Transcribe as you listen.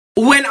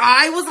When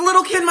I was a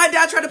little kid, my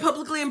dad tried to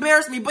publicly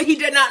embarrass me, but he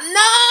did not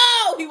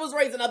know he was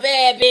raising a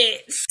bad bitch.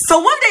 So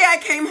one day I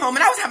came home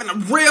and I was having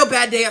a real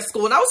bad day at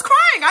school and I was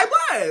crying, I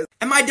was.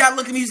 And my dad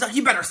looked at me, he's like,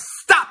 you better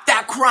stop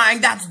that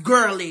crying, that's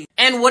girly.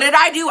 And what did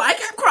I do? I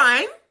kept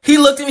crying. He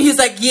looked at me, he's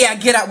like, yeah,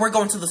 get up, we're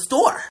going to the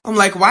store. I'm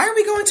like, why are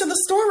we going to the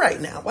store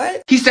right now?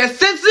 What? He said,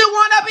 since you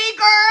wanna be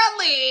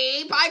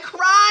girly by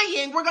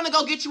crying, we're gonna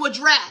go get you a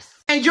dress.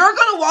 And you're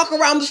gonna walk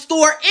around the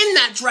store in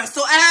that dress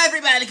so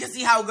everybody can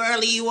see how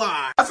girly you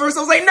are. At first I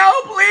was like, no,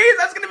 please,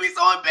 that's gonna be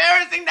so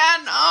embarrassing,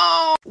 Dad,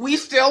 no. We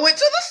still went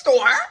to the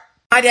store.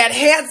 My dad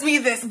hands me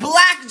this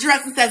black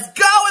dress and says,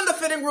 go in the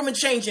fitting room and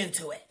change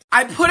into it.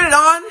 I put it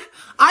on,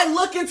 I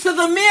look into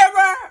the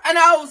mirror, and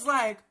I was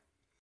like,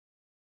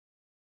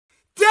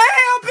 damn,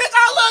 bitch,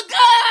 I look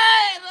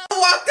good. I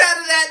walked out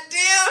of that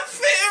damn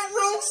fitting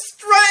room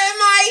strutting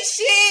my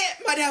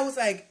shit. My dad was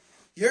like,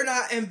 you're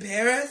not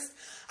embarrassed?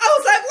 I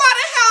was like, why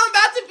the hell I'm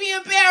about to be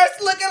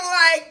embarrassed looking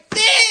like this?